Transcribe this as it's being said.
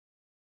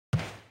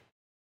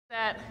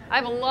That I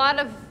have a lot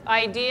of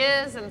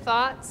ideas and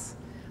thoughts.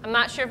 I'm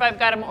not sure if I've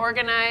got them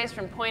organized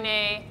from point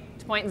A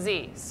to point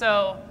Z.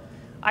 So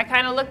I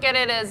kind of look at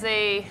it as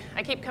I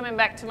keep coming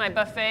back to my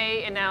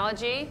buffet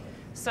analogy.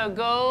 So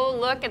go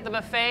look at the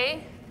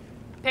buffet,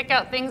 pick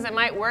out things that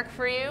might work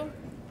for you,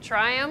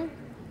 try them,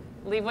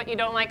 leave what you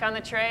don't like on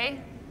the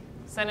tray,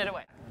 send it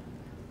away.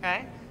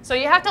 Okay? So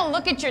you have to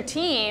look at your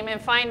team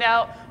and find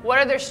out what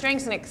are their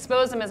strengths and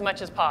expose them as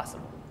much as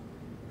possible.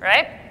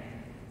 Right?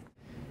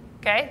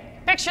 Okay?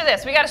 Picture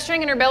this. We got a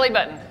string in her belly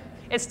button.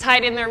 It's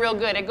tied in there real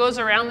good. It goes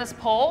around this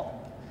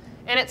pole,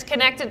 and it's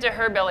connected to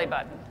her belly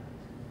button.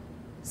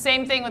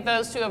 Same thing with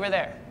those two over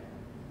there.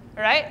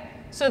 All right?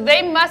 So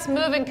they must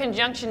move in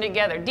conjunction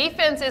together.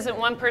 Defense isn't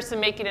one person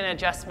making an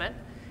adjustment.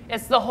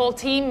 It's the whole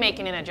team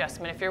making an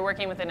adjustment if you're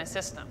working within a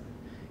system.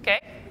 Okay?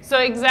 So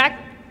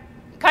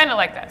kind of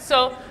like that.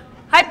 So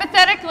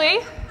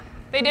hypothetically,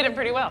 they did it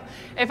pretty well.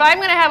 If I'm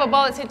going to have a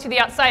ball that's hit to the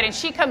outside and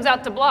she comes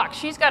out to block,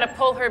 she's got to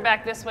pull her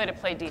back this way to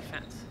play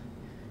defense.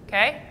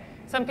 Okay?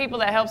 Some people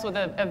that helps with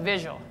a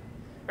visual.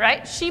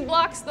 Right? She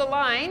blocks the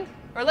line,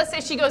 or let's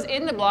say she goes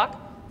in the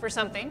block for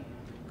something.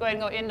 Go ahead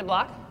and go in the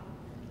block.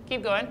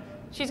 Keep going.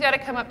 She's got to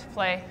come up to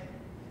play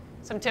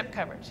some tip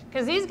coverage.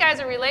 Because these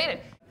guys are related.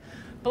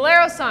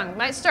 Bolero song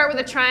might start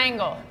with a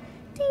triangle.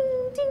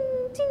 Ding,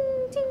 ding,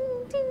 ding, ding,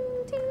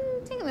 ding,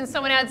 ding, ding. And then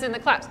someone adds in the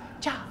claps.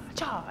 Cha,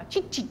 cha, chi,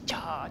 chi,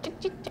 cha, chi,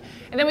 chi, cha.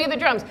 And then we have the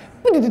drums.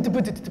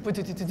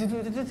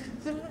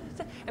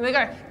 And they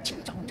go.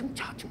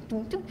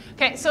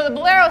 Okay, so the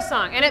bolero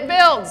song, and it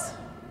builds.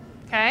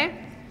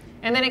 Okay?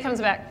 And then it comes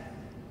back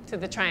to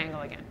the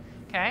triangle again.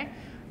 Okay?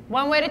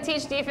 One way to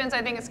teach defense,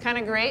 I think it's kind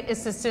of great,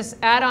 is to just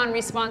add on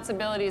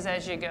responsibilities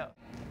as you go.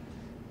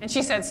 And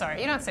she said sorry.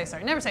 You don't have to say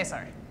sorry. Never say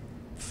sorry.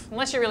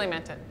 Unless you really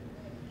meant it.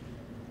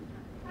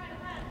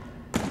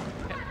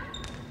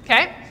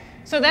 Okay?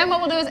 So then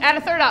what we'll do is add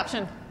a third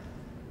option.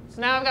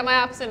 So now I've got my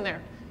opposite in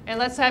there. And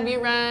let's have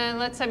you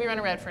run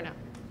a red for now.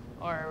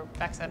 Or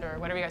backside or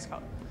whatever you guys call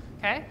it.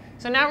 Okay?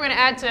 So now we're going to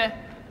add to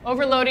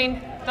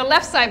overloading the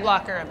left side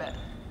blocker a bit.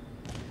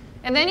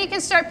 And then you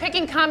can start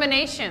picking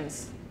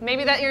combinations.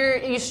 Maybe that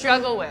you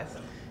struggle with.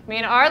 I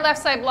mean, our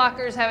left side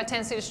blockers have a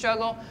tendency to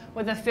struggle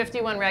with a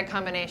 51 red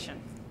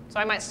combination. So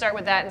I might start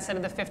with that instead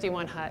of the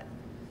 51 hut.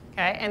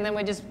 Okay? And then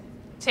we just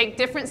take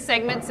different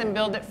segments and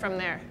build it from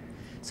there.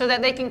 So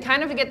that they can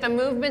kind of get the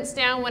movements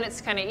down when it's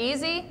kind of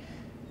easy.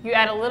 You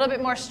add a little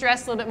bit more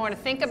stress, a little bit more to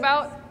think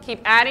about. Keep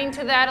adding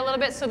to that a little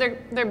bit. So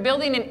they're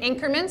building in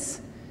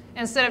increments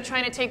instead of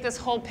trying to take this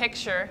whole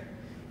picture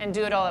and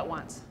do it all at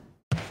once.